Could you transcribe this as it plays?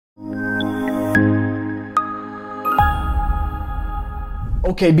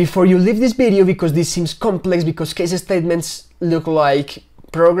Okay, before you leave this video, because this seems complex, because case statements look like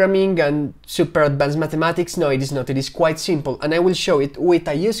programming and super advanced mathematics, no, it is not. It is quite simple, and I will show it with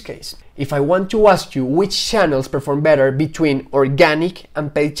a use case. If I want to ask you which channels perform better between organic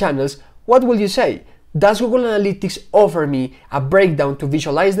and paid channels, what will you say? Does Google Analytics offer me a breakdown to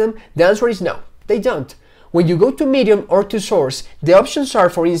visualize them? The answer is no, they don't. When you go to Medium or to Source, the options are,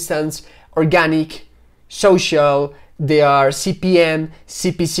 for instance, organic, social, they are CPM,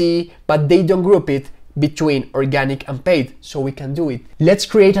 CPC, but they don't group it between organic and paid, so we can do it. Let's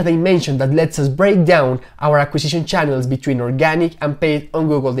create a dimension that lets us break down our acquisition channels between organic and paid on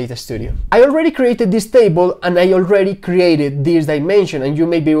Google Data Studio. I already created this table and I already created this dimension, and you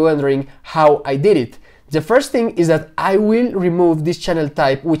may be wondering how I did it. The first thing is that I will remove this channel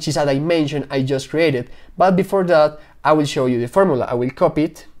type, which is a dimension I just created, but before that I will show you the formula. I will copy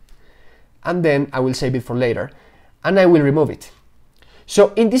it and then I will save it for later, and I will remove it.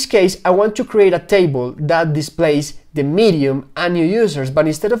 So in this case, I want to create a table that displays the medium and new users, but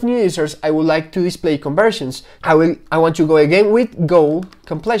instead of new users, I would like to display conversions. I want to go again with goal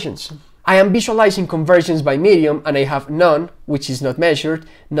completions. I am visualizing conversions by medium, and I have none, which is not measured,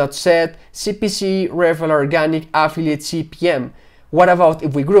 not set, CPC, referral, organic, affiliate, CPM. What about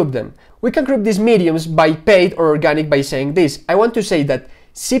if we group them? We can group these mediums by paid or organic by saying this. I want to say that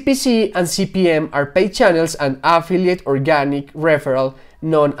CPC and CPM are paid channels, and affiliate, organic, referral,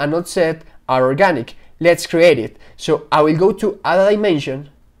 none and not set are organic. Let's create it. So I will go to add a dimension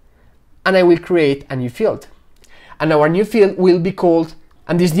and I will create a new field. And our new field will be called,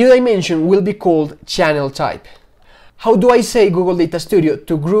 and this new dimension will be called channel type. How do I say Google Data Studio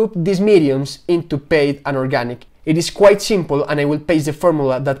to group these mediums into paid and organic? It is quite simple, and I will paste the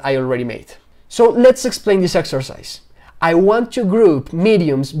formula that I already made. So let's explain this exercise. I want to group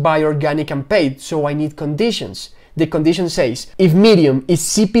mediums by organic and paid, so I need conditions. The condition says, if medium is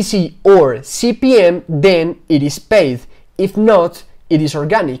CPC or CPM, then it is paid. If not, it is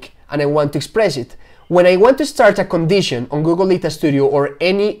organic, and I want to express it. When I want to start a condition on Google Data Studio or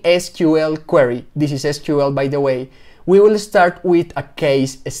any SQL query, this is SQL by the way, we will start with a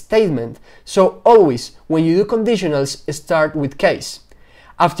case statement. So always, when you do conditionals, start with case.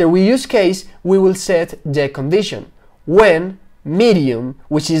 After we use case, we will set the condition. When medium,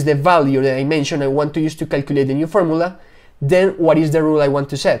 which is the value, the dimension I want to use to calculate the new formula, then what is the rule I want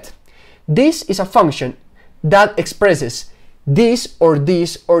to set? This is a function that expresses this or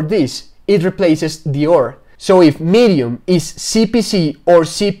this or this. It replaces the or. So if medium is CPC or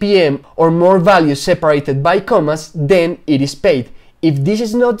CPM or more values separated by commas, then it is paid. If this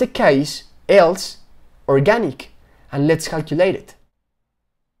is not the case, else organic. And let's calculate it.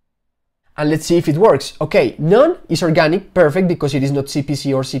 And let's see if it works. Okay, none is organic, perfect, because it is not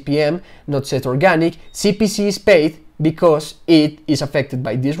CPC or CPM, not set organic. CPC is paid because it is affected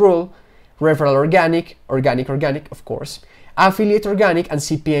by this rule. Referral organic, organic, of course. Affiliate organic, and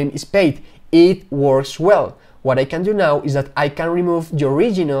CPM is paid. It works well. What I can do now is that I can remove the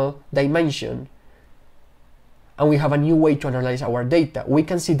original dimension, and we have a new way to analyze our data. We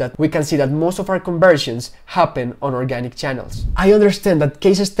can see that most of our conversions happen on organic channels. I understand that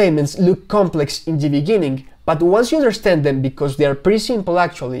case statements look complex in the beginning, but once you understand them, because they are pretty simple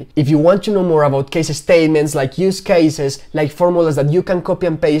actually, if you want to know more about case statements, like use cases, like formulas that you can copy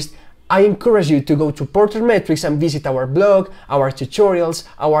and paste, I encourage you to go to Porter Metrics and visit our blog, our tutorials,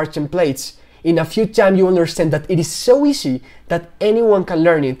 our templates. In a few times you understand that it is so easy that anyone can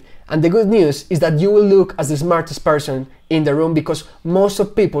learn it. And the good news is that you will look as the smartest person in the room, because most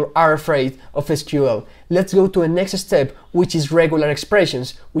of people are afraid of SQL. Let's go to the next step, which is regular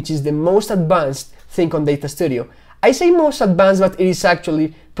expressions, which is the most advanced thing on Data Studio. I say most advanced, but it is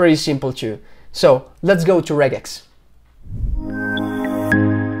actually pretty simple too. So let's go to regex.